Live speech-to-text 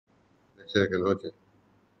شكل اوكي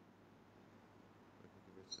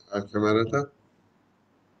الكاميرا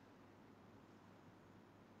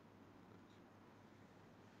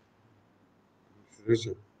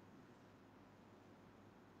شو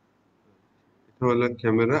هو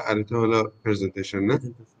الكاميرا أريته ولا presentation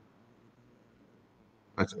نه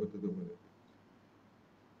अच्छा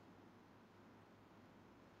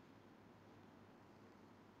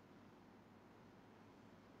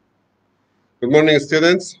Good morning,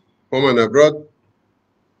 students, home and abroad.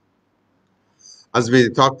 As we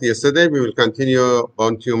talked yesterday, we will continue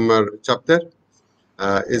on tumor chapter.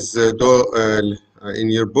 Though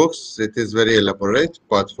in your books it is very elaborate,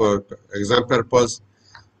 but for exam purpose,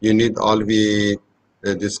 you need all we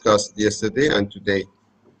discussed yesterday and today.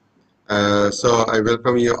 So I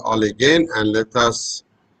welcome you all again, and let us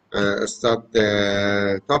start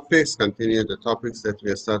the topics, continue the topics that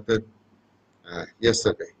we started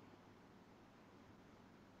yesterday.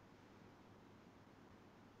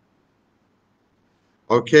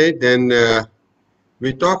 Okay, then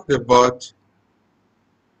we talked about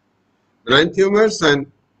benign tumors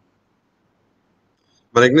and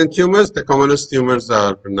malignant tumors. The commonest tumors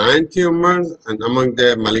are benign tumors, and among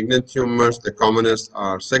the malignant tumors, the commonest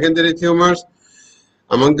are secondary tumors.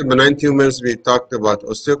 Among the benign tumors, we talked about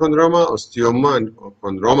osteochondroma, osteoma, and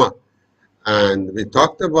chondroma. And we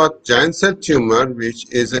talked about giant cell tumor, which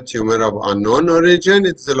is a tumor of unknown origin.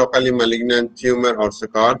 It's a locally malignant tumor, also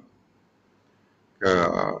called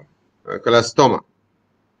cholestoma.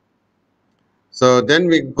 So then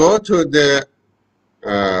we go to the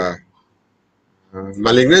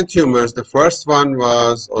malignant tumors. The first one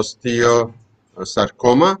was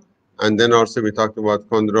osteosarcoma, and then also we talked about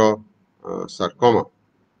chondrosarcoma.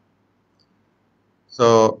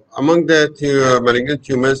 So among the malignant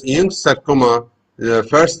tumors, Jung's sarcoma, the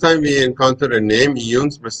first time we encountered a name,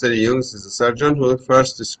 Jung's, Mr. Jung's is a surgeon who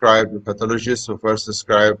first described, the pathologist who first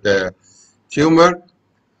described the tumor.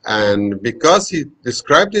 And because he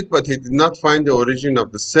described it, but he did not find the origin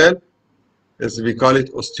of the cell, as we call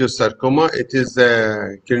it osteosarcoma. It is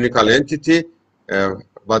a clinical entity,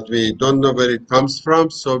 but we don't know where it comes from,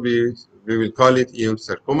 so we will call it Jung's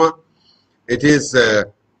sarcoma. It is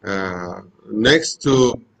next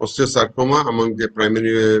to osteosarcoma among the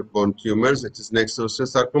primary bone tumors. It is next to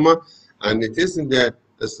osteosarcoma, and it is in the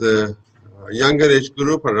younger age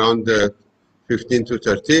group, around 15 to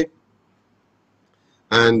 30,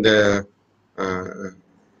 and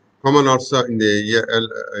common also in the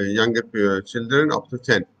younger children up to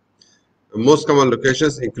 10. Most common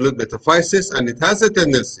locations include metaphysis, and it has a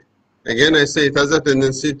tendency, again I say it has a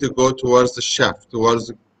tendency to go towards the shaft, towards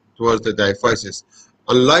the diaphysis,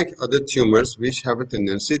 unlike other tumors which have a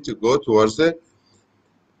tendency to go towards the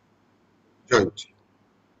joint.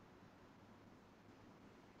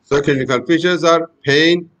 So clinical features are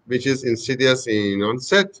pain, which is insidious in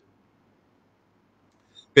onset.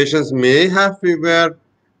 Patients may have fever,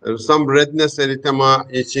 some redness, erythema,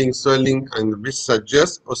 itching, swelling, and which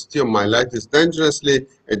suggests osteomyelitis. Dangerously,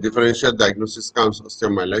 a differential diagnosis comes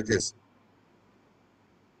osteomyelitis.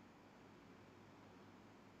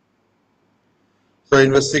 So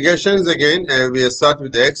investigations, again, we start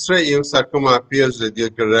with the X-ray. Jung's sarcoma appears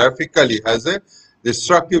radiographically as a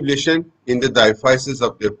destructive lesion in the diaphysis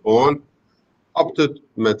of the bone up to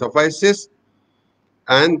metaphysis,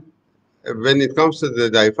 and when it comes to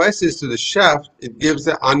the diaphysis, to the shaft, it gives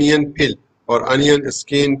the onion peel or onion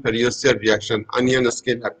skin periosteal reaction. Onion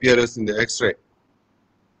skin appears in the X-ray.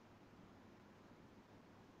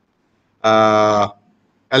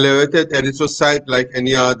 Elevated erythrocyte, like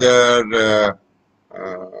any other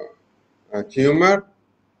tumor.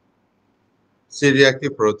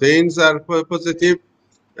 C-reactive proteins are positive.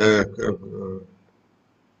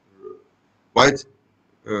 White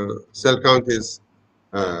cell count is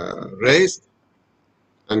raised,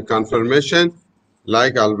 and confirmation,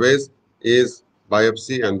 like always, is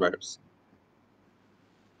biopsy and biopsy.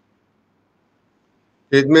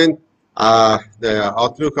 Treatment, the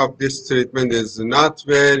outlook of this treatment is not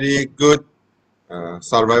very good.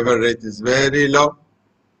 Survival rate is very low.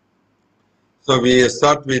 So we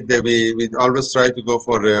start with we always try to go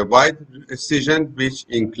for a wide excision, which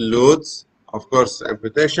includes, of course,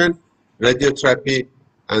 amputation, radiotherapy,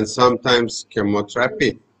 and sometimes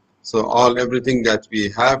chemotherapy. So everything that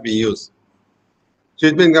we have, we use.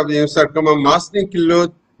 Treatment of the sarcoma must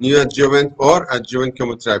include neoadjuvant or adjuvant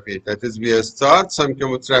chemotherapy. That is, we start some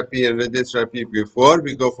chemotherapy and radiotherapy before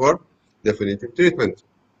we go for definitive treatment.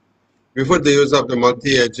 Before the use of the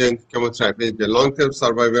multi-agent chemotherapy, the long-term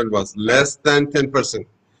survival was less than 10%.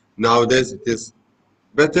 Nowadays, it is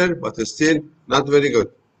better, but still not very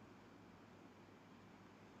good.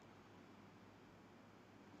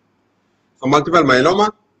 So multiple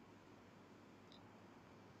myeloma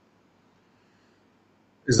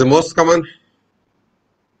is the most common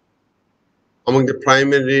among the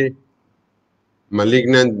primary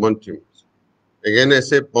malignant bone tumors. Again, I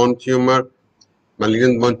say bone tumor,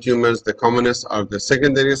 malignant bone tumors, the commonest are the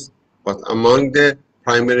secondaries, but among the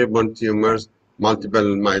primary bone tumors, multiple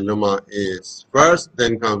myeloma is first,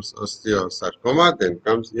 then comes osteosarcoma, then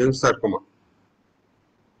comes Ewing sarcoma.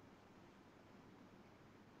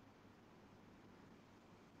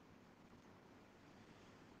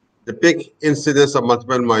 The peak incidence of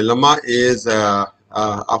multiple myeloma is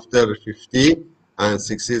after 50 and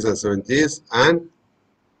 60s and 70s, and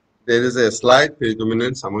there is a slight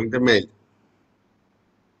predominance among the male.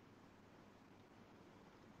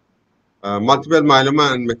 Multiple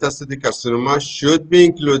myeloma and metastatic carcinoma should be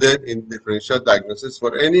included in differential diagnosis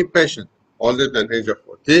for any patient older than age of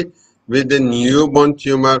 40 with a new bone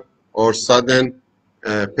tumor or sudden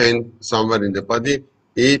pain somewhere in the body.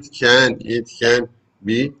 It can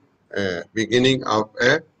be beginning of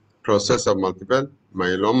a process of multiple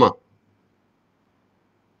myeloma.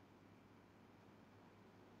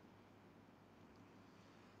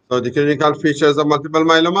 So the clinical features of multiple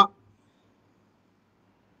myeloma: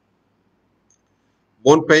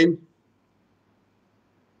 bone pain,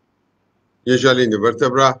 usually in the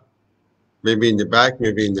vertebra, maybe in the back,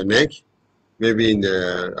 maybe in the neck, maybe in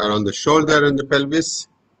the around the shoulder and the pelvis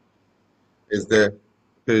is the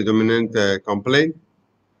predominant complaint.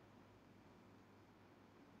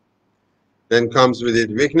 Then comes with it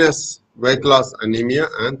weakness, weight loss, anemia,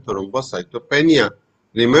 and thrombocytopenia.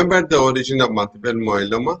 Remember, the origin of multiple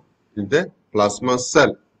myeloma is the plasma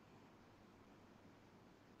cell.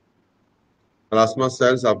 Plasma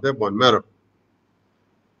cells of the bone marrow.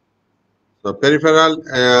 So peripheral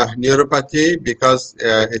neuropathy, because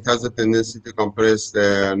it has a tendency to compress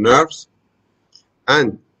the nerves,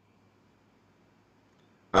 and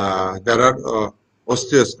there are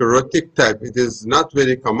osteosclerotic type. It is not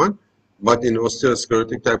very common, but in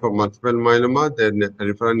osteosclerotic type of multiple myeloma, the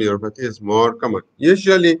peripheral neuropathy is more common.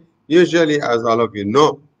 Usually, as all of you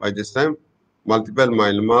know, by this time, multiple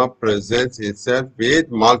myeloma presents itself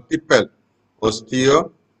with multiple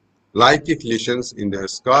osteolytic lesions in the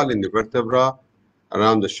skull, in the vertebra,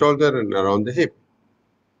 around the shoulder, and around the hip.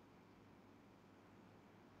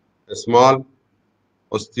 A small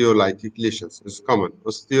osteolytic lesions is common.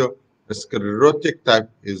 Osteosclerotic type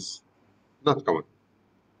is not common.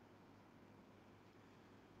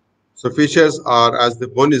 So features are, as the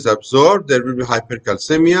bone is absorbed, there will be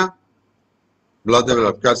hypercalcemia, blood level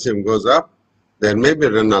of calcium goes up, there may be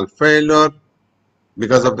renal failure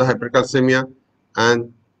because of the hypercalcemia,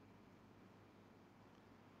 and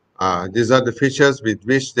these are the features with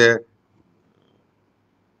which the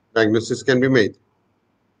diagnosis can be made.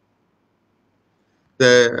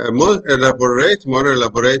 The more elaborate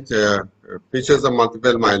features of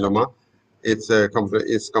multiple myeloma, its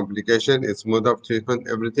complication, its mode of treatment,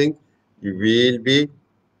 everything will be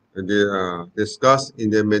discussed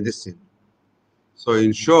in the medicine. So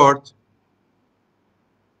in short,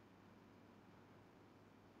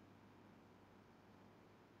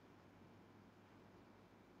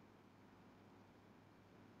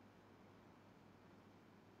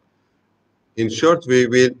 we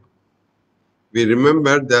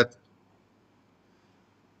remember that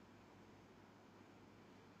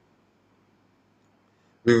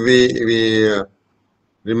we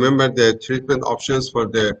remember the treatment options for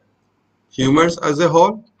the tumors as a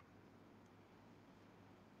whole.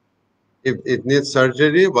 If it needs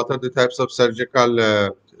surgery, what are the types of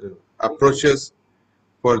surgical approaches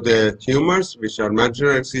for the tumors, which are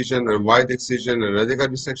marginal excision and wide excision and radical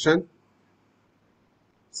resection?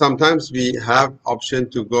 Sometimes we have option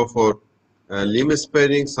to go for limb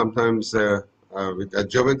sparing, sometimes with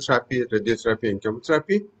adjuvant therapy, radiotherapy, and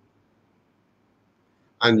chemotherapy.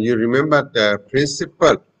 And you remember the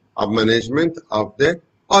principle of management of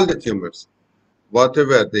all the tumors.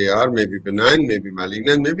 Whatever they are, maybe benign, maybe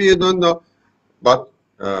malignant, maybe you don't know. But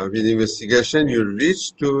with investigation, you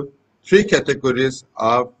reach to 3 categories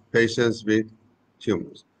of patients with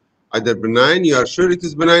tumors. Either benign, you are sure it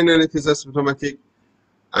is benign and it is asymptomatic.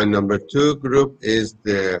 And number 2 group is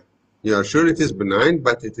you are sure it is benign,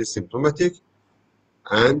 but it is symptomatic.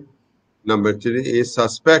 And number 3 is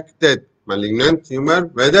suspected malignant tumor.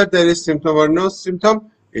 Whether there is symptom or no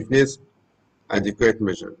symptom, it needs adequate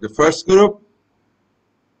measure. The first group,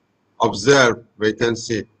 observe, wait and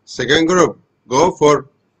see. Second group, go for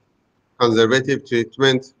conservative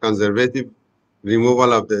treatment, conservative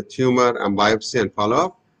removal of the tumor and biopsy and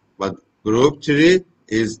follow-up. But group 3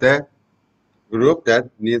 is the group that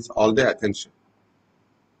needs all the attention.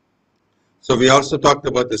 So we also talked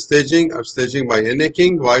about the staging, of staging by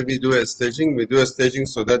necking. Why we do a staging? We do a staging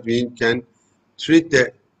so that we can treat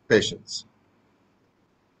the patients.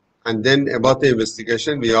 And then about the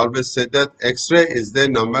investigation, we always said that X-ray is the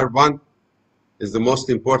number one, is the most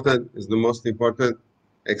important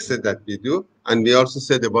X-ray that we do. And we also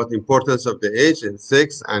said about the importance of the age and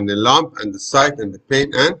sex and the lump and the site and the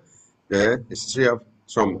pain and the history of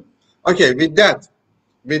trauma. Okay, with that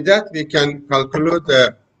we can conclude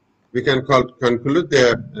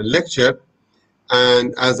the lecture.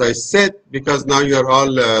 And as I said, because now you are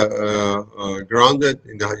all grounded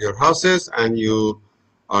in your houses and you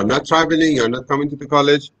are not traveling, you are not coming to the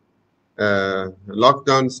college,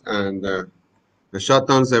 lockdowns and the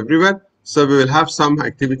shutdowns everywhere. So we will have some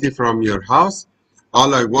activity from your house.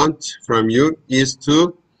 All I want from you is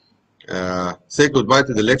to say goodbye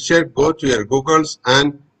to the lecture, go to your Googles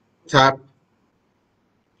and tap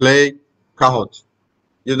play Kahoot.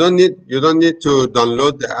 You don't need to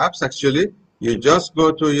download the apps actually. You just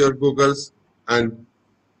go to your Googles and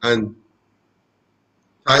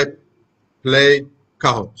type play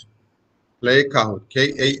Kahoot. Play Kahoot.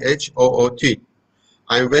 K-A-H-O-O-T.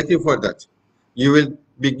 I'm waiting for that. You will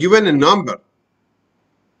be given a number.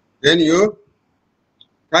 Then you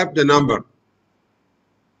type the number.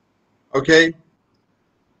 Okay?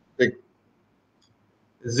 The,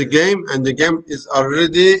 the game and the game is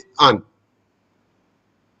already on.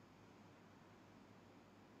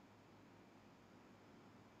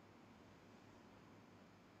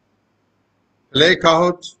 Play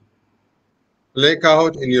Kahoot. Play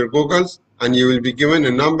Kahoot in your Googles and you will be given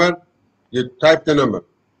a number. You type the number.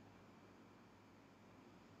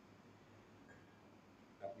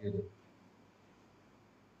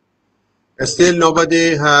 Still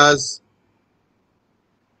nobody has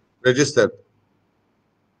registered.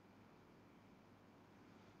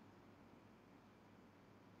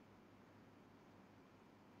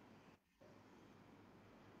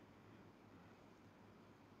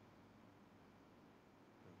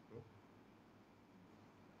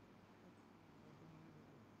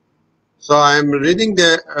 So I'm reading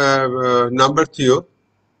the number to you,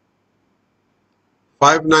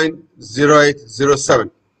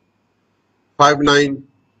 590807.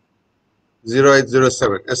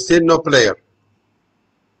 590807. Still no player.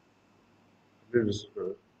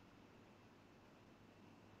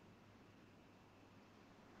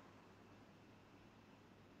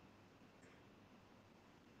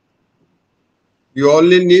 You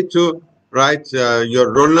only need to write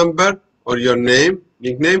your roll number or your name,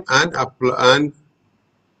 nickname, and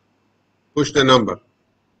push the number.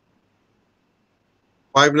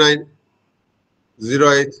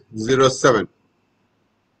 590807.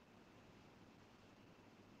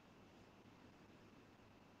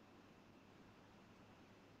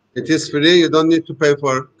 It is free. You don't need to pay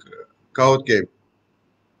for Kahoot game.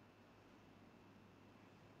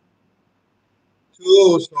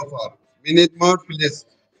 Two so far. We need more, please.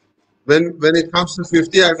 When it comes to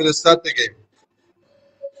 50, I will start the game.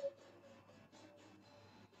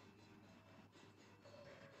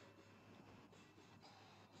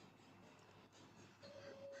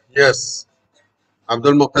 Yes.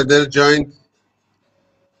 Abdul Muqaddir joined.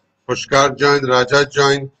 Pushkar joined. Raja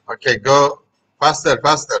joined. Okay, go faster,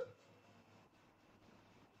 faster.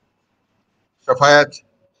 Shafayat,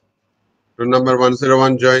 room number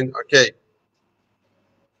 101 joined. Okay.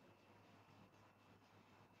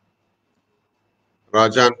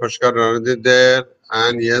 Raja and Pushkar are already there.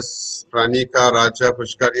 And yes, Pranika, Raja,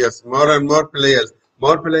 Pushkar. Yes, more and more players.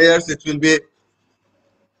 More players, it will be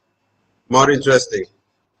more interesting.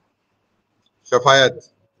 Shafayat,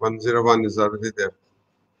 101 is already there.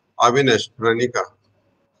 Avinash, Pranika,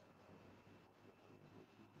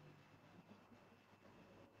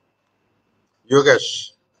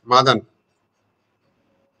 Yogesh, Madan,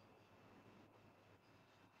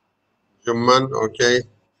 Jumman. Okay.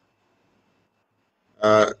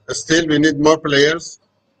 Still, we need more players.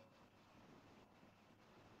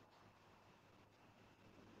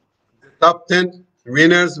 Top 10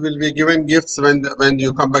 winners will be given gifts when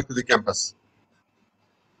you come back to the campus.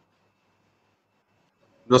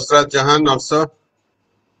 Nusrat Jahan also.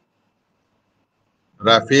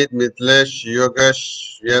 Rafid, Mitlesh,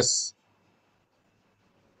 Yogesh. Yes.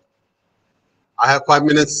 I have 5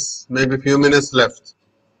 minutes, maybe few minutes left.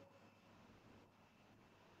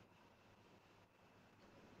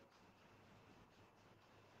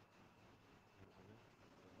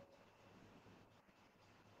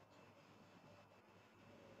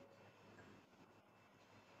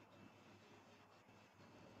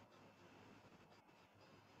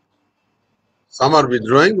 Some are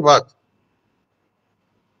withdrawing. What?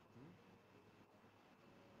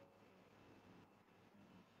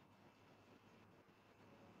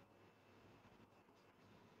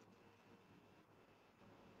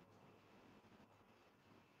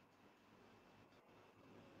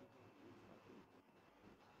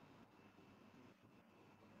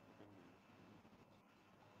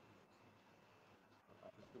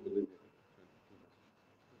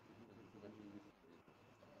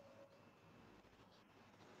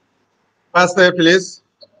 Faster, please.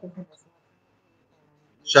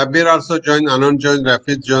 Shabir also joined. Anand joined.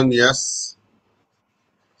 Rafid joined. Yes.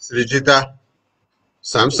 Srijita.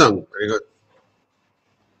 Samsung. Very good.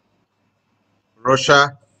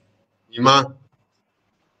 Rosha. Ima.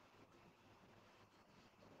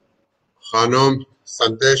 Khanum.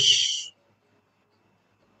 Sandesh.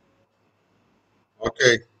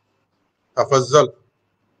 Okay. Tafazzal.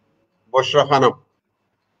 Bushra Khanum.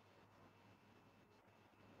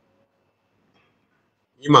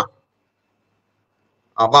 Ima.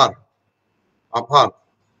 Abar. Abhar.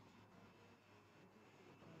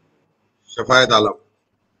 Shafayat Alam.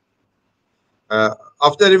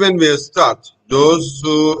 After even we start, those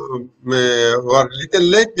who are little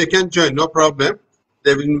late, they can join, no problem.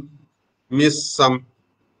 They will miss some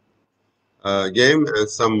game and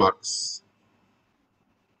some marks.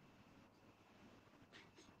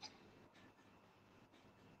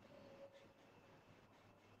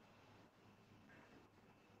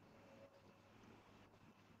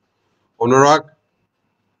 Anurag,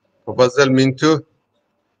 Mufazzal Mintu,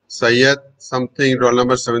 Sayed, something, roll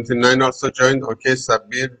number 79 also joined. Okay,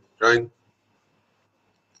 Sabir joined.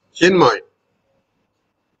 Chinmoy,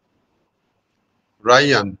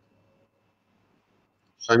 Ryan,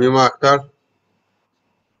 Shamima Akhtar,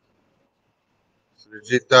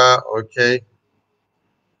 Srijita, okay,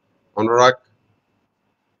 Anurag.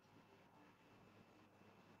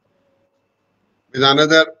 With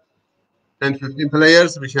another 10-15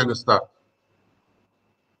 players, we can start.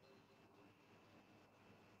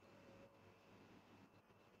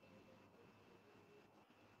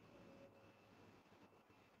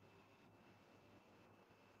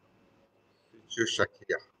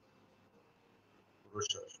 Shakia,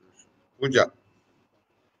 Puja,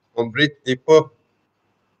 Omrit, Deepo,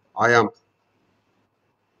 I am.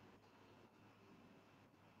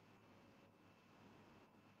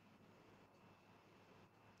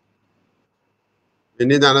 We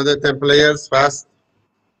need another 10 players fast.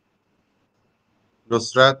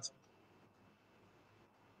 Nusrat,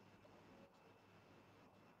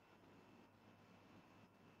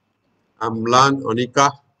 Amlan, Onika.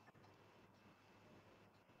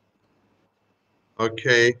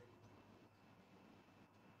 Okay.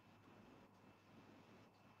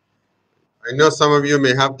 I know some of you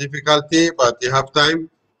may have difficulty, but you have time.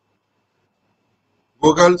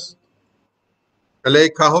 Google's play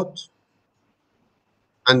Kahoot,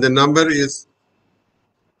 and the number is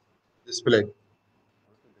displayed.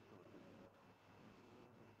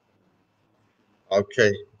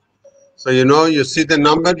 Okay. So you see the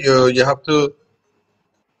number, you have to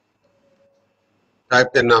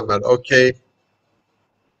type the number. Okay.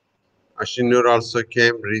 Ashinur also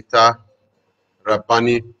came, Rita,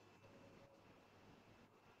 Rabbani,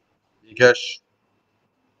 Vikesh,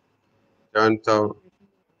 Janto.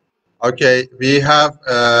 Okay, we have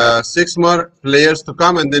 6 more players to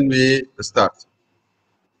come and then we start.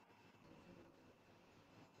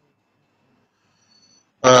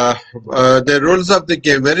 The rules of the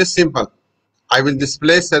game, very simple. I will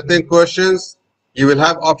display certain questions. You will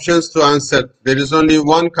have options to answer. There is only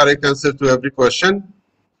one correct answer to every question.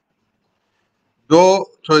 Go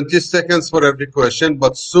 20 seconds for every question,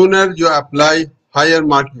 but sooner you apply, higher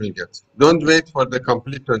mark you will get. Don't wait for the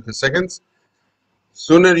complete 20 seconds.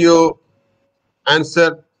 Sooner you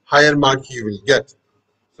answer, higher mark you will get.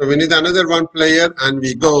 So we need another one player and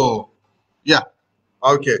we go. Yeah.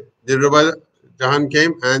 Okay. Dilruba Jahan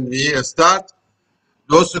came and we start.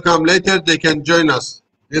 Those who come later, they can join us.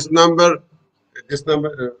 This number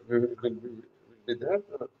will be there.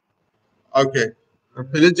 Okay.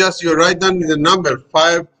 Please just you write down the number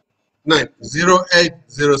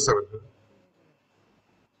 590807.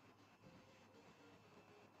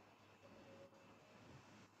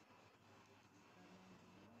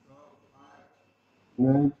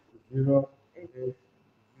 90807.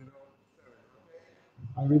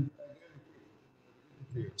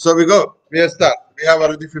 So we go. We start. We have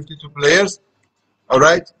already 52 players. All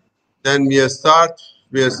right. Then we start.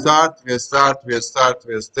 We start. We start. We start.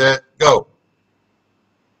 We start. Go.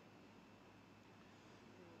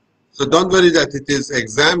 So don't worry that it is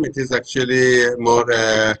exam. It is actually more.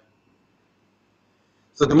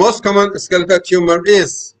 So the most common skeletal tumor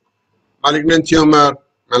is malignant tumor,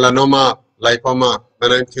 melanoma, lipoma,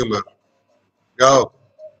 benign tumor. Go.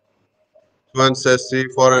 2 answers, 3,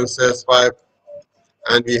 4 answers, 5,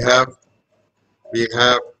 and we have.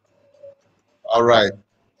 All right.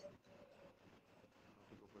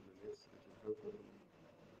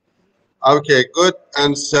 Okay, good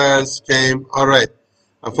answers came. All right.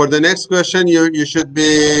 For the next question, you should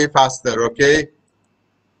be faster. Okay.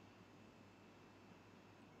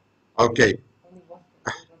 Okay.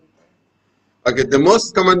 Okay, the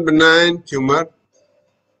most common benign tumor,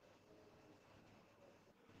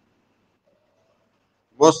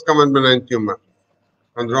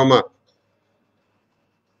 chondroma,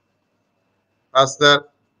 faster,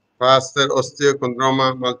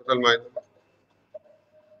 osteochondroma, multiple myeloma.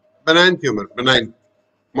 Benign tumor, benign,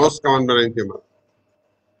 most common benign tumor.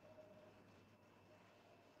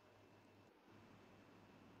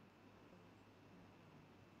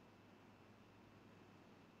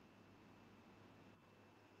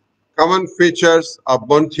 Common features of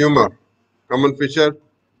bone tumor. Common feature,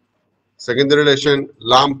 secondary lesion,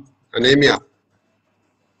 lump, anemia,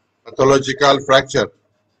 pathological fracture.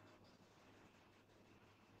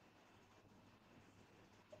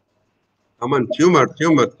 Common tumor,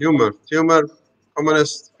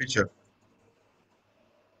 commonest feature.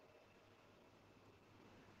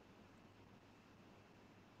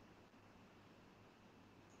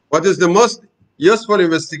 What is the most useful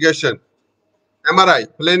investigation? MRI,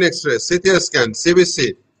 plain X-ray, CT scan,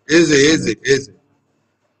 CBC. Easy, easy, easy.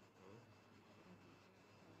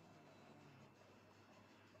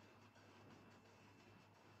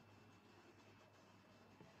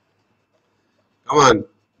 Come on,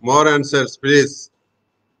 more answers, please.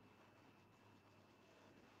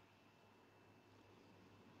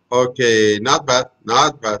 Okay, not bad,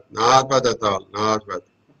 not bad at all, not bad.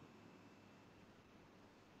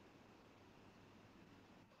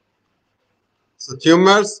 So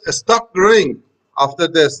tumors stop growing after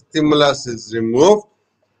the stimulus is removed.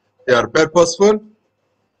 They are purposeful.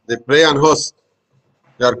 They prey on host.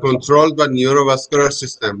 They are controlled by neurovascular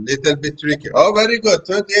system. Little bit tricky. Oh, very good.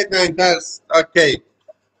 28 9 times. Okay.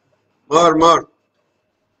 More.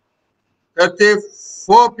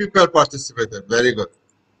 34 people participated. Very good.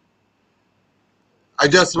 I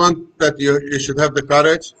just want that you should have the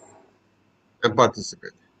courage and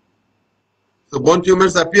participate. So bone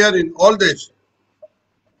tumors appear in old age.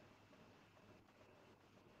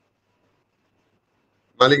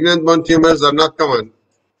 Malignant bone tumors are not common.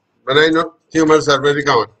 Benign tumors are very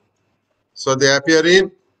common. So they appear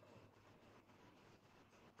in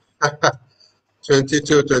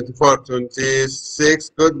 22, 24, 26.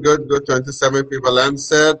 Good. 27 people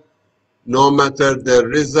answered. No matter the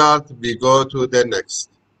result, we go to the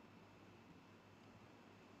next.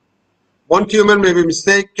 One tumor may be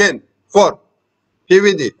mistaken for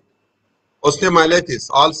PVD,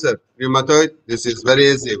 osteomyelitis, ulcer, rheumatoid. This is very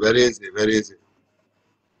easy, very easy, very easy.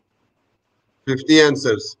 50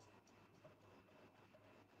 answers.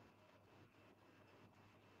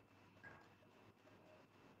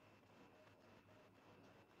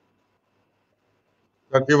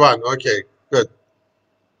 31. Okay, good.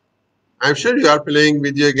 I'm sure you are playing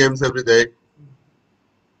video games every day.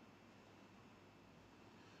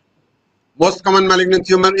 Most common malignant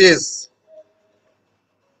tumor is,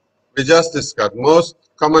 we just discussed, most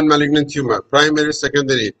common malignant tumor, primary,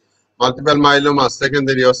 secondary, multiple myeloma,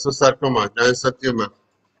 secondary osteosarcoma, giant cell tumor.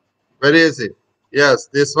 Very easy. Yes,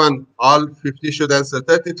 this one, all 50 should answer.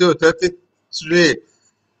 32, 33,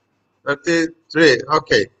 33.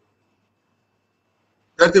 Okay.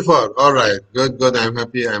 34. All right. Good. I'm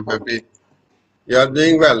happy. You are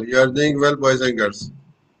doing well. Boys and girls.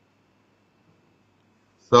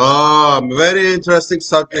 So, very interesting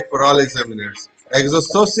subject for all examiners.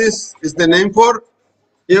 Exostosis is the name for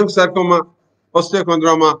Young sarcoma,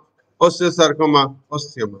 osteochondroma, osteosarcoma,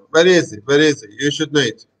 osteoma. Very easy, very easy. You should know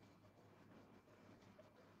it.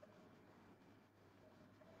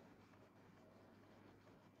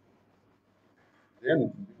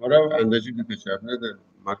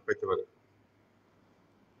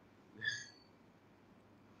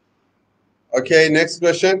 Okay, next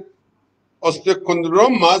question.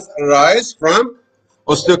 Osteochondromas arise from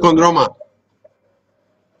osteochondroma,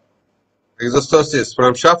 exostosis,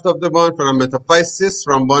 from shaft of the bone, from metaphysis,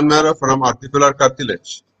 from bone marrow, from articular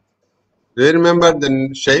cartilage. Do you remember the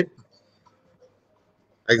shape?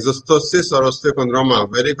 Exostosis or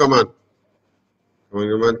osteochondroma, very common.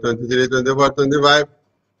 23, 24, 25,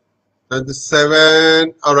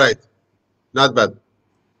 27. All right, not bad.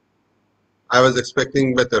 I was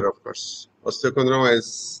expecting better, of course. Osteochondroma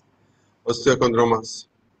is osteochondromas.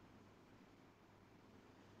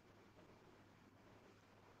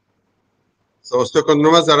 So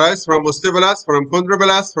osteochondromas arise from osteoblast, from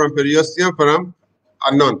chondroblast, from periosteum, from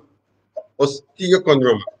unknown.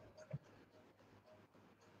 Osteochondroma.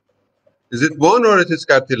 Is it bone or it is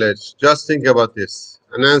cartilage? Just think about this.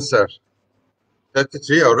 An answer.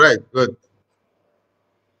 33, all right, good.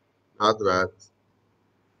 Not bad.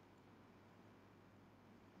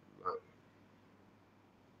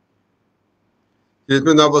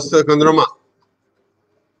 Treatment of osteochondroma.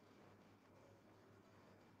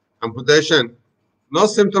 Amputation. No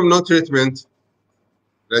symptom, no treatment.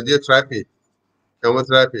 Radiotherapy.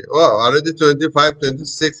 Chemotherapy. Oh, already 25,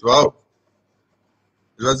 26. Wow.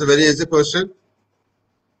 It was a very easy question.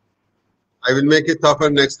 I will make it tougher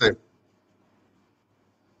next time.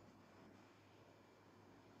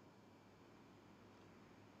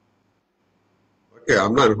 Okay,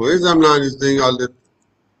 Amlan. Who is Amlan? Is doing all the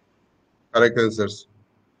correct answers.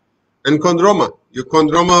 Enchondroma.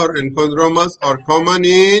 Euchondroma or enchondromas are common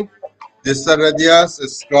in distal radius,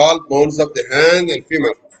 skull, bones of the hand, and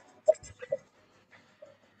femur.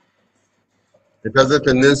 It has a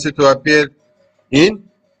tendency to appear in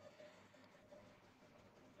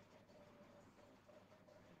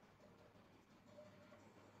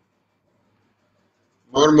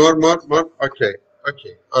more. Okay,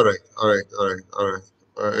 okay. All right, all right, all right, all right.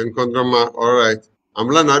 Enchondroma. All right.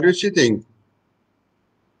 Amlan, are you cheating?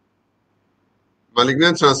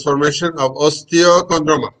 Malignant transformation of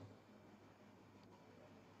osteochondroma.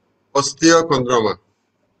 Osteochondroma.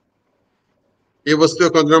 If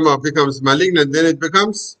osteochondroma becomes malignant, then it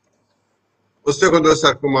becomes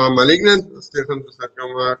osteochondrosarcoma malignant,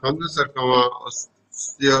 osteochondrosarcoma, chondrosarcoma,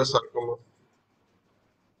 osteosarcoma,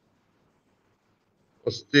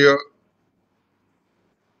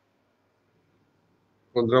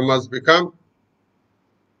 osteochondromas become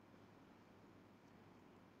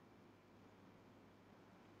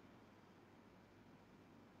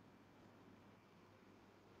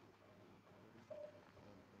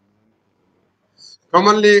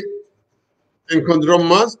commonly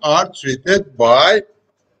enchondromas are treated by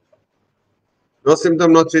no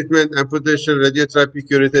symptom, no treatment, amputation, radiotherapy,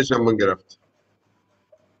 curettage, and graft.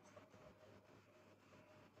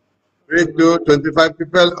 3 to 25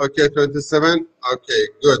 people, okay, 27, okay,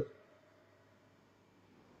 good.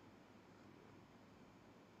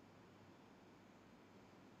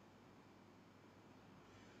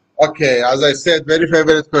 Okay, as I said, very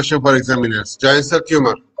favorite question for examiners. Giant cell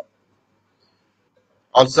tumor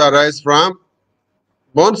also arise from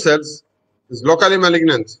bone cells, is locally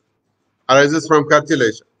malignant, arises from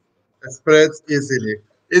cartilage, spreads easily.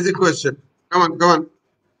 Easy question. Come on, come on.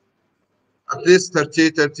 At least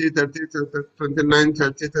 30, 30, 30, 30, 29,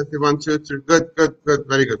 30, 31, 2, 3. Good, good, good,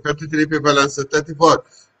 very good. 33 people answered 34.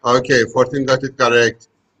 Okay, 14 got it correct.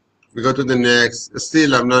 We go to the next.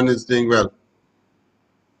 Still, Amnan is doing well.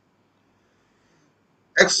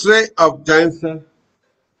 X-ray of giant cell.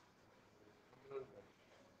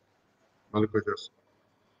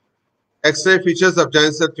 X-ray features of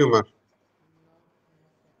giant cell tumor.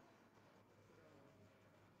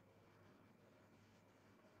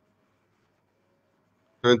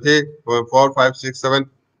 20, 4, 5, 6, 7.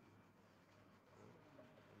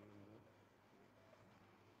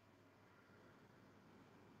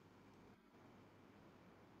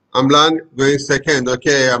 Amlan going second.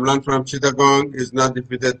 Okay, Amlan from Chittagong is not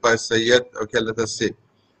defeated by Sayed. Okay, let us see.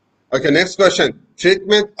 Okay, next question.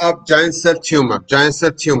 Treatment of giant cell tumor. Giant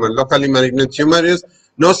cell tumor, locally malignant tumor is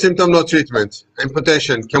no symptom, no treatment.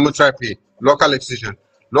 Amputation, chemotherapy, local excision.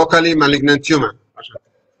 Locally malignant tumor.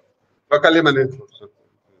 Locally malignant.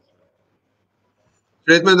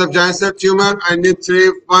 Treatment of giant cell tumor. I need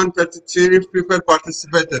 33 people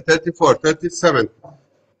participated. 34, 37.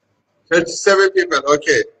 37 people.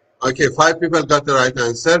 Okay. Okay, 5 people got the right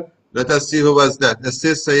answer. Let us see who was that.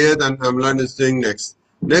 Still Sayed and Amlan is doing next.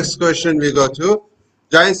 Next question we go to.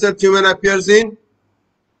 Giant cell tumor appears in?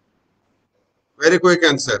 Very quick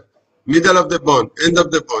answer. Middle of the bone, end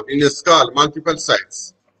of the bone, in a skull, multiple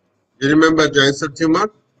sites. You remember giant cell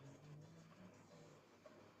tumor?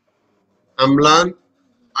 Amlan,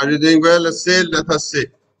 are you doing well? Let's see. Let us see.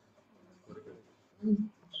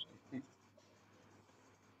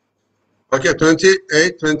 Okay,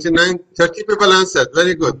 28, 29, 30 people answered.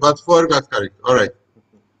 Very good, but 4 got correct. All right.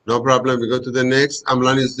 No problem. We go to the next.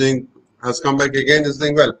 Amlan has come back again, is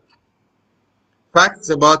doing well. Facts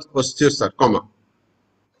about osteosarcoma.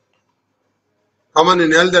 Common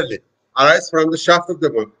in elderly. Arise from the shaft of the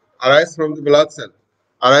bone. Arise from the blood cell.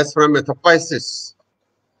 Arise from metaphysis.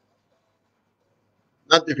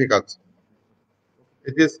 Not difficult.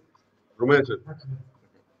 It is rheumatism.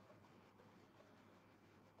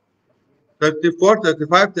 34,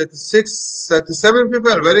 35, 36, 37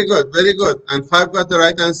 people. Very good, very good. And 5 got the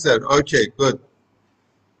right answer. Okay, good.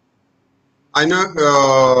 I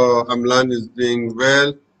know Amlan is doing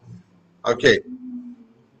well. Okay.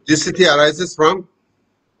 GCT arises from?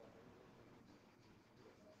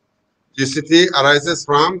 GCT arises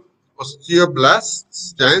from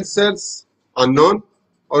osteoblasts, giant cells, unknown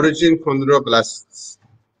origin chondroblasts,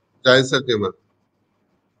 giant cell tumor.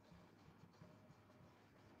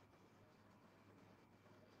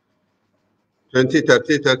 20,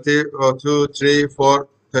 30, 30, 2, 3, 4,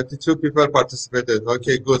 32 people participated.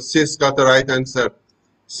 Okay, good. 6 got the right answer.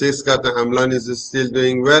 6 got the Amlan is still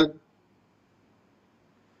doing well.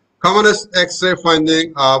 Commonest X-ray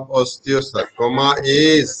finding of osteosarcoma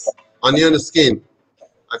is onion skin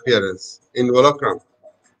appearance, involucrum,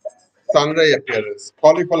 sunray appearance,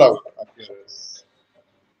 cauliflower appearance.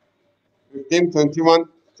 15, 21.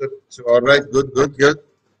 All right, good, good, good.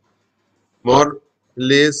 More,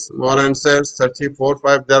 please, more answers. 34,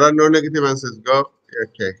 5. There are no negative answers. Go.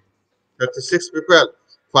 Okay. 36 people.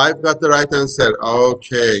 5 got the right answer.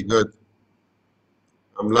 Okay, good.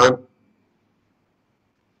 Amlan.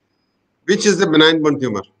 Which is the benign bone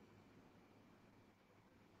tumor?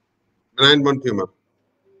 Benign bone tumor.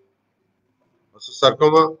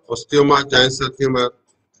 Sarcoma, osteoma, giant cell tumor.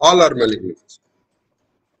 All are malignant.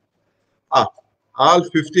 Ah, all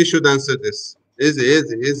 50 should answer this. Easy,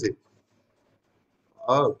 easy, easy.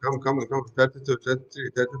 Oh, come. 32,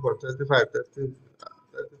 33, 34, 35, 30,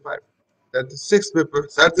 35, 36 people.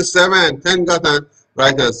 37. 10 got a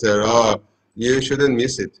right answer. Oh, you shouldn't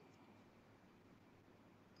miss it.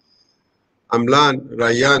 Amlan,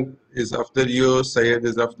 Ryan is after you. Sayed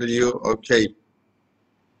is after you. Okay.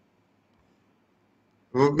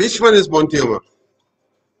 Which one is bone tumor?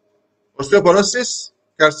 Osteoporosis,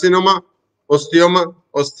 carcinoma, osteoma,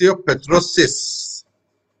 osteopetrosis.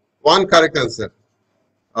 One correct answer.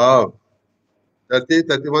 Oh, 30,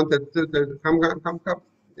 31, 32, 30. Come.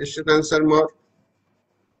 You should answer more.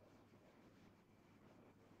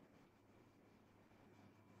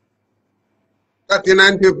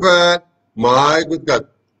 39 people. My good God.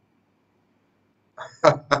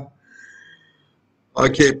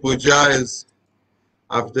 Okay, Pooja is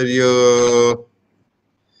after you.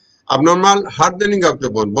 Abnormal hardening of the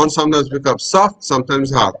bone. Bone sometimes becomes soft, sometimes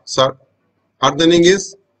hard. So hardening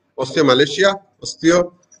is osteomalacia,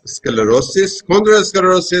 osteosclerosis,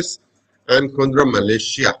 chondrosclerosis, and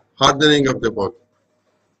chondromalacia. Hardening of the bone.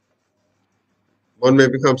 Bone may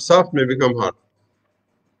become soft, may become hard.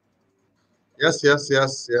 Yes.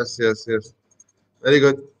 Very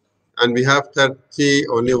good. And we have 30,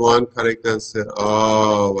 only one correct answer.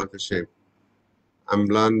 Oh, what a shame.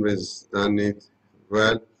 Amlan has done it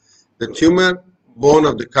well. The tumor bone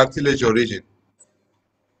of the cartilage origin.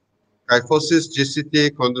 Kyphosis,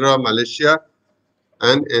 GCT, chondromalacia,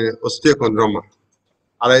 and osteochondroma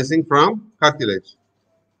arising from cartilage.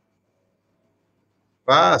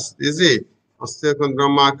 Fast, easy.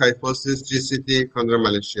 Osteochondroma, kyphosis, GCT,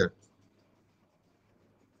 chondromalacia.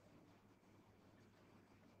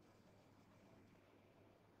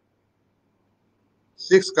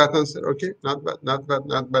 6 got answer. Okay, not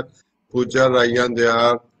bad. Pooja, Ryan, they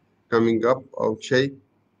are coming up. Okay.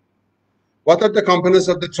 What are the components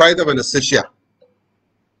of the triad of anesthesia?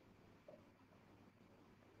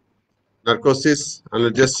 Narcosis,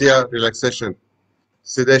 analgesia, relaxation,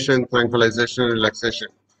 sedation, tranquilization, relaxation,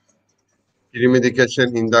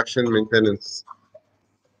 remedication, induction, maintenance,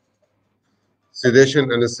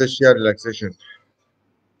 sedation, anesthesia, relaxation.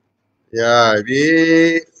 Yeah,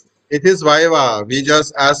 it is Viva. We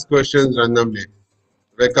just ask questions randomly.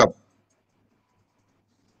 Wake up.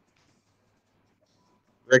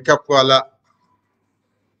 Wake up, koala.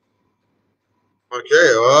 Okay.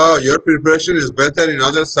 Oh, your preparation is better in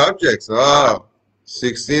other subjects. Oh,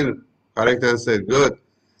 16. Correct answer. Good.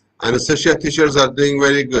 Anesthesia teachers are doing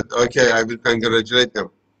very good. Okay, I will congratulate them.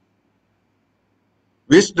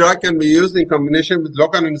 Which drug can be used in combination with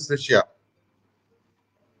local anesthesia?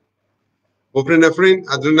 Buprenorphine,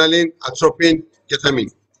 adrenaline, atropine,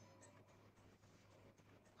 ketamine.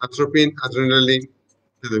 Atropine, adrenaline,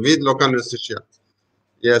 with local anesthesia.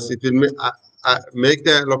 Yes, it will make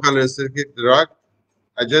the local anesthetic drug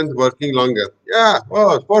agent working longer. Yeah,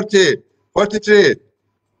 oh, 40, 43.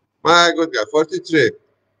 My good God, 43.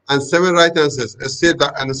 And 7 right answers. Still,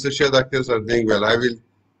 the anesthesia doctors are doing well. I will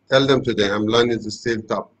tell them today. Amlan is still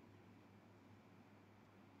top.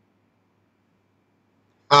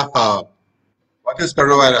 Haha. What is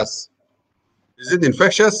coronavirus? Is it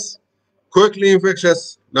infectious? Quickly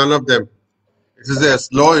infectious? None of them. It is a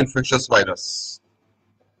slow infectious virus.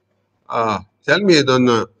 Tell me you don't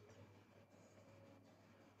know.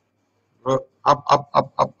 Up.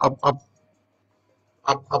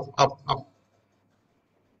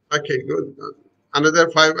 Okay, good. Another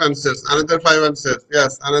 5 answers. Another 5 answers.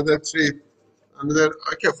 Yes, another 3. Another,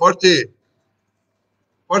 okay, 40,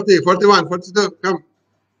 40, 41, 42. Come.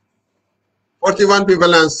 41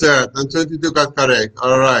 people answered and 22 got correct.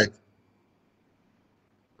 All right.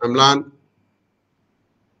 Amlan,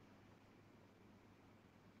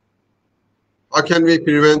 how can we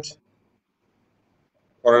prevent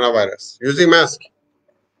coronavirus? Using mask.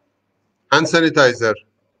 Hand sanitizer.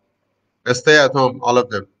 Stay at home, all of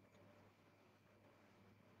them.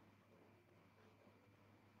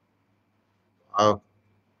 Oh,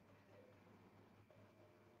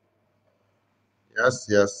 yes,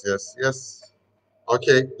 yes, yes, yes.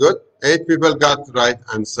 Okay, good. 8 people got right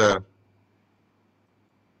answer.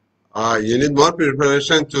 You need more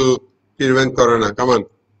preparation to prevent corona. Come on.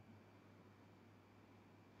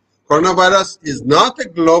 Coronavirus is not a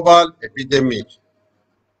global epidemic.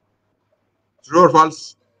 True or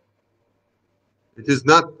false? It is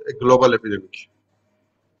not a global epidemic.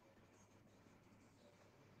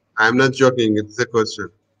 I am not joking. It's a question.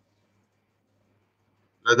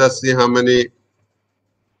 Let us see how many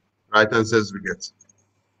right answers we get.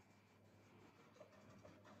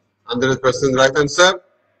 100% right answer.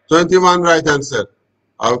 21 right answer.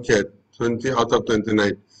 Okay. 20 out of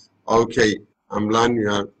 29. Okay. Amlan, you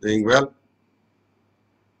are doing well.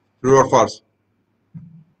 True or false?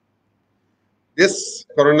 This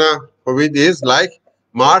corona COVID is like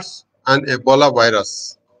MERS and Ebola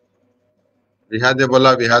virus. We had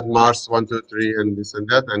Ebola, we had MERS 1, 2, 3, and this and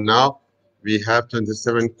that, and now we have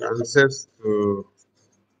 27 answers to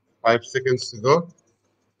 5 seconds to go.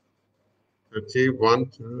 31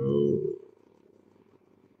 to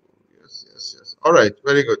yes, yes, yes. All right,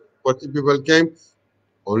 very good. 40 people came.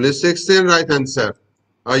 Only 16 right answer.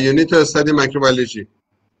 You need to study microbiology.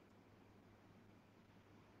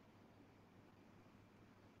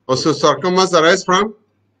 Also, sarcomas arise from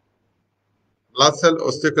blood cell,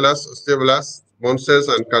 osteoblast, bone cells,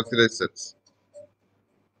 and cartilage cells.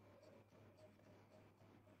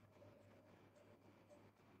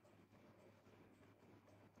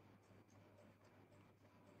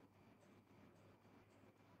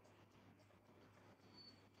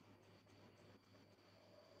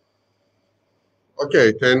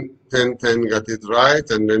 Okay, 10 got it right,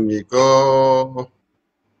 and then we go.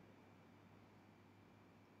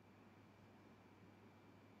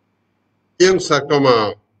 Ewing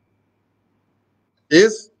sarcoma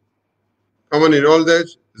is common in old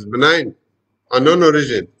age, is benign, unknown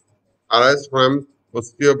origin, arise from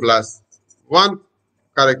osteoblast. One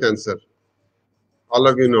correct answer. All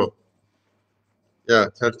of you know. Yeah,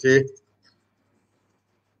 30. At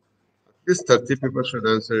least 30 people should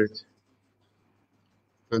answer it.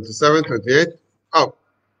 27, 28. Oh,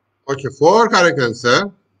 okay, four correct answer.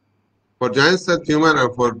 For giant cell tumor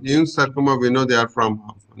and for Ewing sarcoma, we know they are from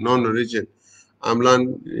known origin.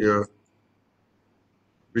 Amlan,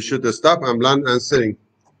 we should stop Amlan answering.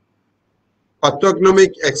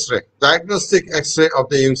 Pathognomic X-ray, diagnostic X-ray of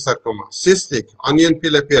the Ewing sarcoma, cystic, onion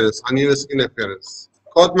peel appearance, onion skin appearance,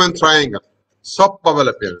 Codman triangle, soap bubble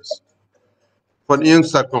appearance for Ewing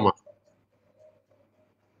sarcoma.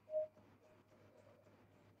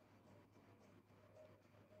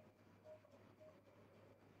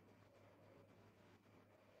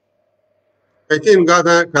 18 got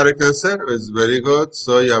a correct answer. It's very good.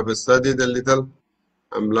 So you have studied a little.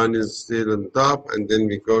 Amlan is still on top, and then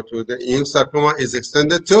we go to the Ewing sarcoma is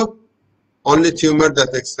extended to only tumor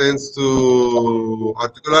that extends to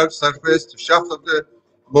articular surface, to shaft of the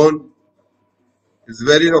bone, is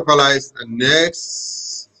very localized and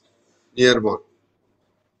next near bone.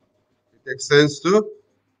 It extends to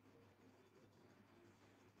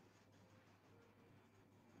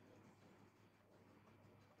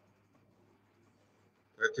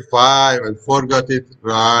 35 and 4 got it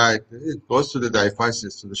right. It goes to the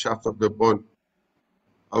diaphysis, to the shaft of the bone.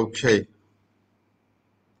 Okay.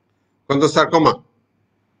 Chondrosarcoma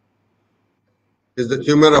is the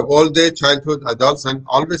tumor of old age, childhood, adults, and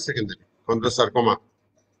always secondary. Chondrosarcoma.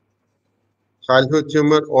 Childhood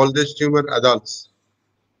tumor, old age tumor, adults.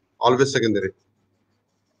 Always secondary.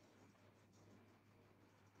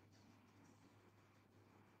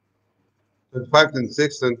 25,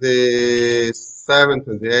 26, 27,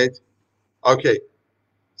 28. Okay.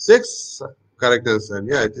 6 correct answer.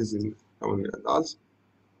 Yeah, it is in common adults.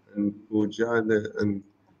 And Pooja and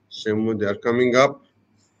Shemu, they are coming up.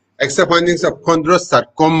 Extra findings of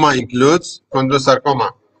chondrosarcoma includes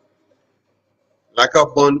chondrosarcoma, lack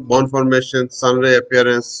of bone formation, sunray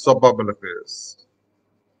appearance, soap bubble appearance.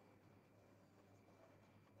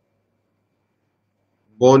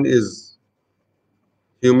 Bone is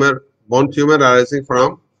bone tumor arising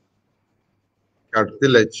from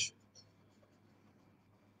cartilage.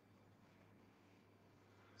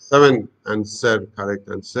 7 answer, correct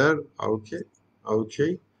answer. Okay,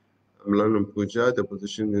 okay. Amlan and Pooja, the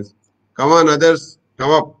position is. Come on, others, come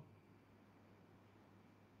up.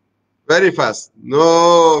 Very fast.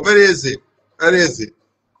 No, very easy. Very easy.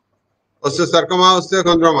 Osteosarcoma,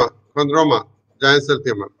 osteochondroma, chondroma, giant cell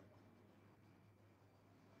tumor.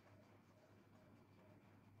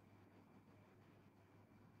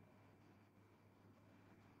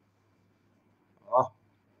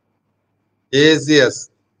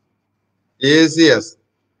 Easiest. Easiest.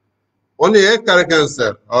 Only 8 correct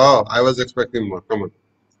answer. Oh, I was expecting more. Come on.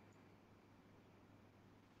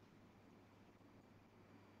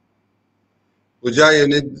 Uja, you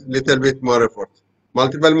need little bit more effort.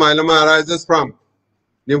 Multiple myeloma arises from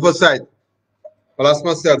lymphocyte,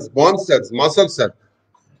 plasma cells, bone cells, muscle cells.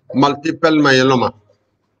 Multiple myeloma.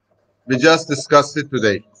 We just discussed it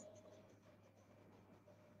today.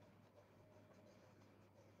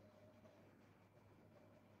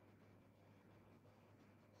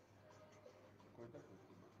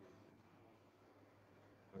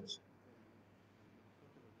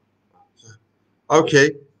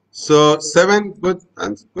 Okay. So 7, good,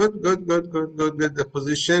 and good. The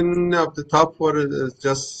position of the top 4 is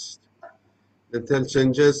just little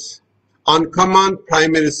changes. Uncommon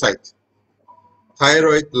primary site.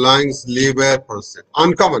 Thyroid, lungs, liver, prostate.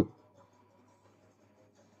 Uncommon.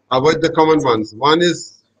 Avoid the common ones. One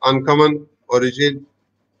is uncommon origin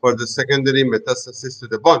for the secondary metastasis to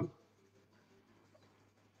the bone.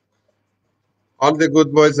 All the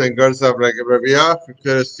good boys and girls of Ragabavia,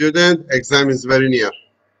 future student, exam is very near.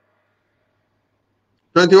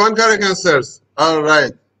 21 correct answers. All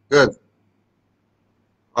right, good.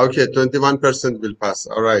 Okay, 21% will pass.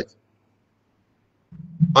 All right.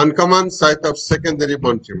 Uncommon site of secondary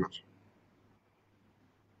bone tumor.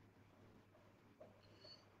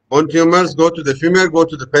 Bone tumors go to the femur, go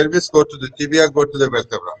to the pelvis, go to the tibia, go to the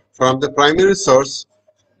vertebra. From the primary source,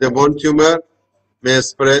 the bone tumor may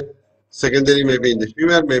spread. Secondary may be in the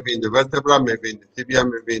femur, maybe in the vertebra, maybe in the tibia,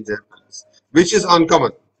 maybe in the pelvis, which is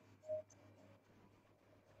uncommon.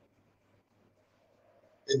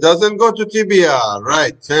 It doesn't go to tibia,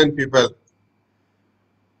 right? 10 people.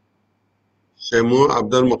 Shemu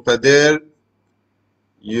Abdul Muqtadir,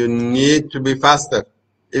 you need to be faster.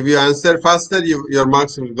 If you answer faster, your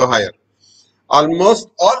marks will go higher. Almost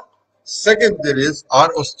all secondaries are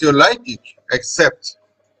osteolytic, except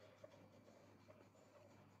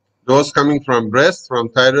those coming from breast, from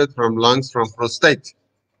thyroid, from lungs, from prostate.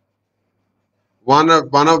 One of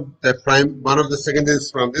the secondaries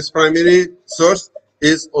from this primary source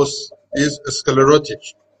is sclerotic.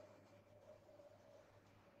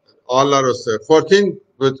 All are 14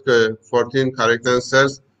 good, 14 correct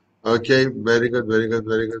answers. Okay, very good, very good,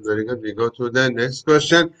 very good, very good. We go to the next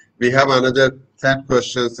question. We have another 10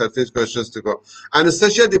 questions, 13 questions to go.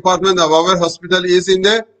 Anesthesia department of our hospital is in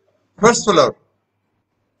the first floor,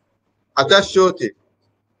 attached to OT,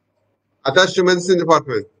 attached to medicine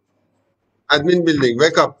department, admin building.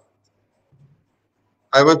 Wake up.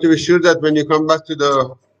 I want to be sure that when you come back to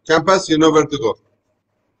the campus, you know where to go.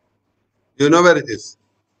 You know where it is.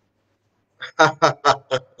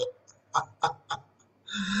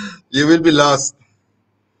 You will be lost.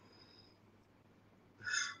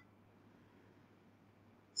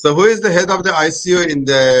 So who is the head of the ICU in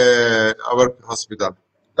our hospital?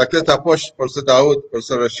 Dr. Taposh, Professor Dawood,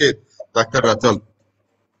 Professor Rashid, Dr. Ratul.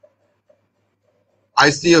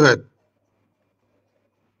 ICU head.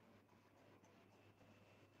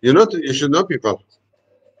 You know, you should know people.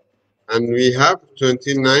 And we have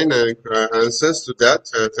 29 answers to that,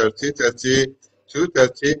 30, 32,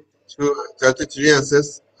 32, 33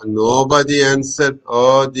 answers. And nobody answered.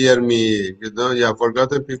 Oh, dear me. You know, you have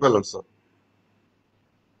forgotten people also.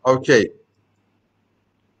 Okay.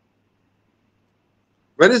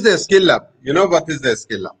 Where is the skill lab? You know what is the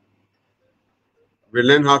skill lab? We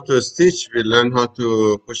learn how to stitch. We learn how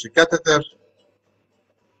to push a catheter.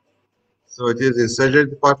 So it is in surgery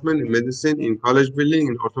department, in medicine, in college building,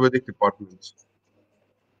 in orthopedic department.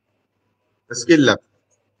 A skill lab.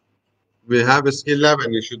 We have a skill lab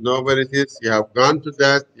and you should know where it is. You have gone to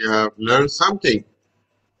that. You have learned something.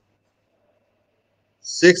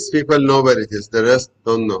 6 people know where it is. The rest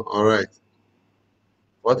don't know. All right.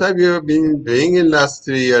 What have you been doing in last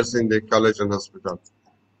 3 years in the college and hospital?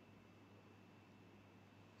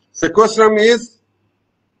 Sequestrum is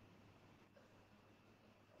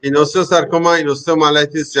in osteosarcoma, in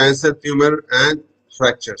osteomyelitis, giant cell tumor, and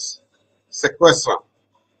fractures. Sequestrum.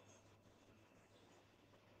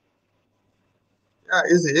 Yeah,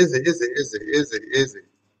 easy.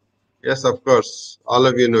 Yes, of course. All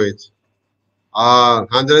of you know it.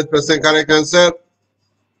 100% correct answer.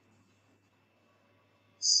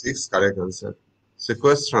 6 correct answer.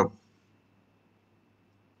 Sequestrum.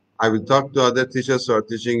 I will talk to other teachers who are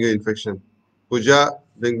teaching you infection. Puja,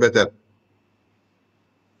 doing better.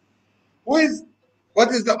 Who is,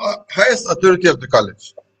 what is the highest authority of the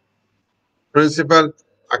college? Principal,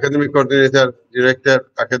 academic coordinator,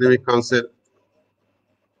 director, academic council.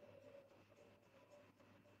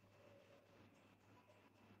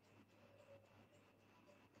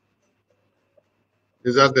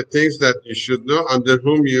 These are the things that you should know, under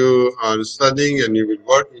whom you are studying and you will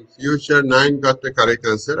work in future. 9 got the correct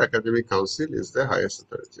answer. Academic Council is the highest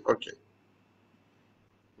authority. Okay.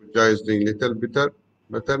 Puja is doing little better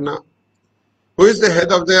now. Who is the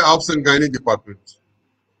head of the Ops and Gynae department?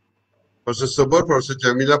 Professor Sobor, Professor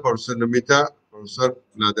Jamila, Professor Namita, Professor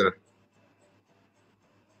Nadira.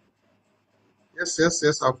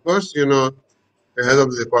 Yes, of course, you know, the head of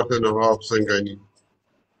the Department of Ops and Gynae.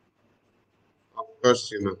 Of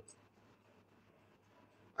course, you know.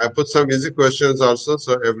 I put some easy questions also,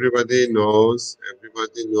 so everybody knows.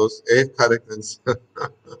 Everybody knows 8 correct answers.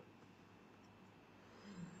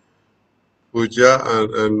 Puja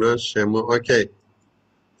and Shemu. Okay.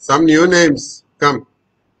 Some new names. Come.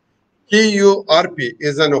 TURP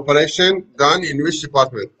is an operation done in which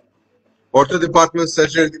department? Ortho department,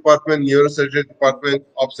 surgery department, neurosurgery department,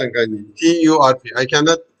 ops and gynae. TURP. I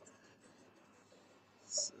cannot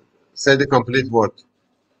say the complete word.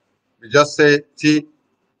 We just say T.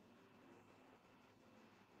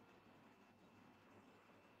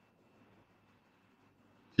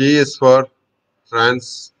 T is for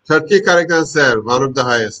trans. 30 correct answer. One of the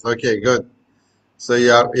highest. Okay, good. So you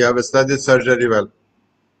have studied surgery well.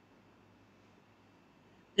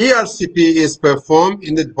 ERCP is performed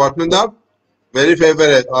in the department of, very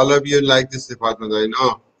favorite. All of you like this department, I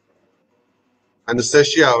know.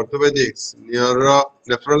 Anesthesia, orthopedics, neuro,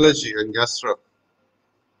 nephrology, and gastro.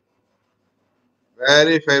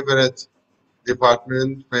 Very favorite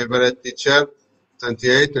department, favorite teacher.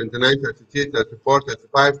 28, 29, 33, 34,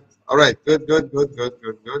 35. All right, good.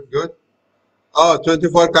 Oh,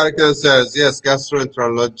 24 correct answers. Yes,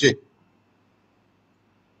 gastroenterology.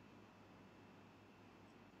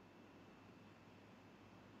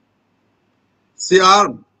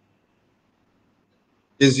 C-arm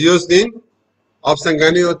is used in Ops and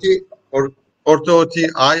Gynae OT, or Ortho OT,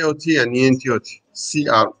 IOT, and ENT OT.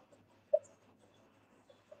 C-arm.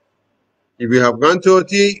 If you have gone to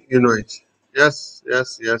OT, you know it. Yes.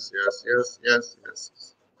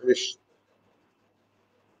 Finish.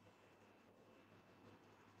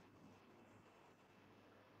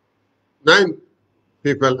 9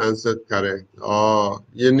 people answered correct. Oh,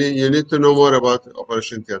 you need to know more about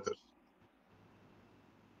operation theater.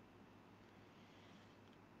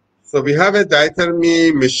 So we have a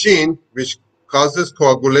diathermy machine which causes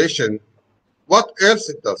coagulation. What else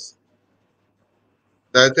it does?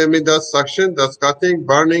 Diathermy does suction, does cutting,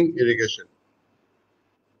 burning, irrigation.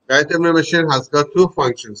 Diathermy machine has got 2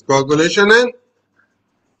 functions, coagulation and,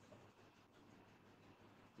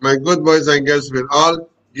 my good boys and girls will all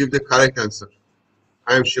give the correct answer.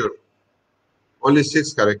 I am sure. Only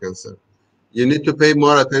 6 correct answer. You need to pay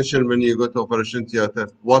more attention when you go to operation theater.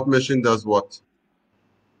 What machine does what?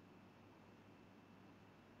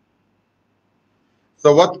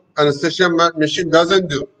 So what anesthesia machine doesn't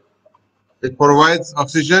do? It provides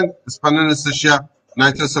oxygen, spinal anesthesia,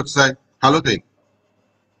 nitrous oxide, halotene.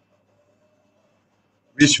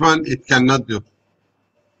 Which one it cannot do?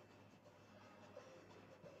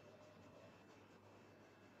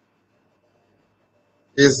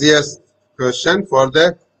 Easiest question for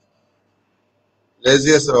the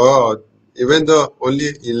laziest. Oh, even though only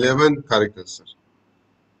 11 correct answers.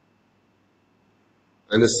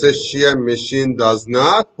 Anesthesia machine does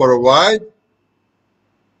not provide.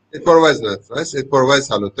 It provides nitrous. It provides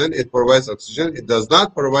halotene. It provides oxygen. It does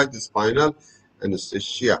not provide the spinal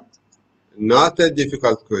anesthesia. Not a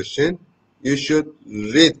difficult question. You should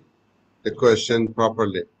read the question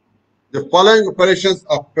properly. The following operations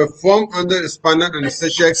are performed under spinal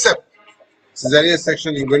anesthesia except cesarean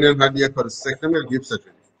section, inguinal hernia, cholecystectomy, and hip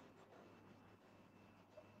surgery.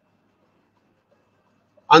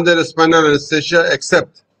 Under spinal anesthesia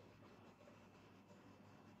except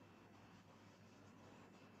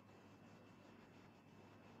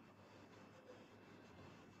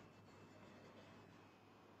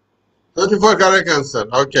 34 correct answer.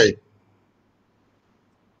 Okay.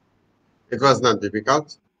 It was not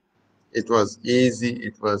difficult. It was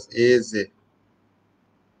easy.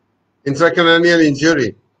 Intracranial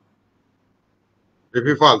injury.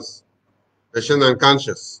 If falls, patient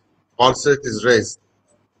unconscious, pulse rate is raised,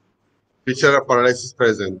 feature of paralysis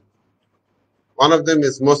present. One of them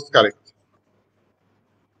is most correct.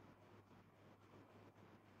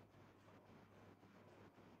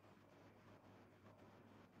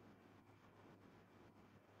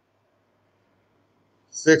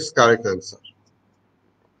 Six correct answer.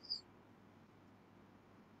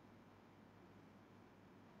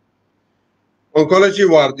 Oncology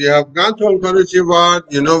ward. You have gone to oncology ward.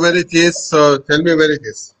 You know where it is. So tell me where it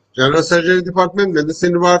is. General surgery department,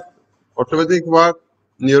 medicine ward, orthopedic ward,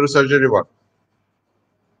 neurosurgery ward.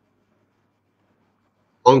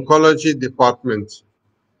 Oncology department,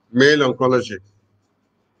 male oncology.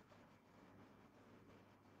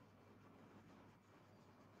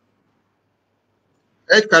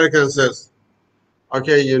 8 cancers.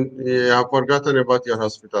 Okay, you have forgotten about your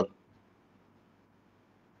hospital.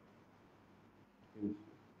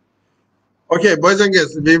 Okay, boys and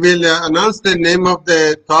girls, we will announce the name of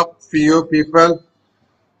the top few people.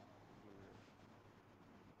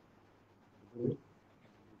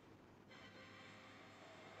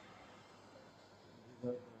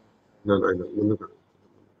 No, no, no, no, no.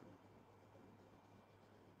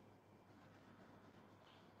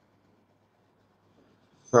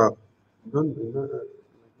 So, don't,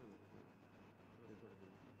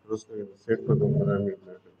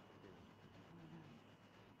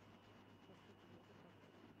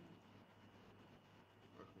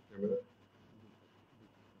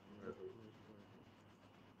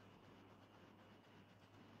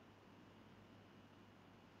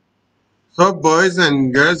 so, boys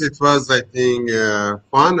and girls, it was, I think,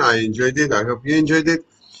 fun. I enjoyed it. I hope you enjoyed it.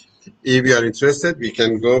 If you are interested, we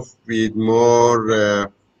can go with more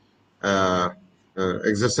uh,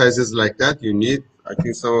 exercises like that. You need, I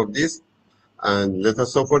think, some of these. And let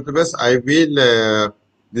us hope for the best. I will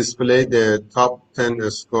display the top 10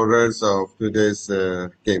 scorers of today's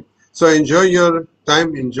game. So enjoy your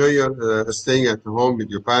time, enjoy your staying at home with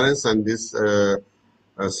your parents, and this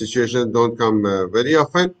situation don't come very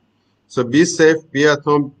often. So be safe, be at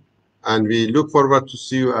home, and we look forward to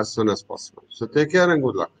see you as soon as possible. So take care and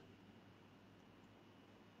good luck.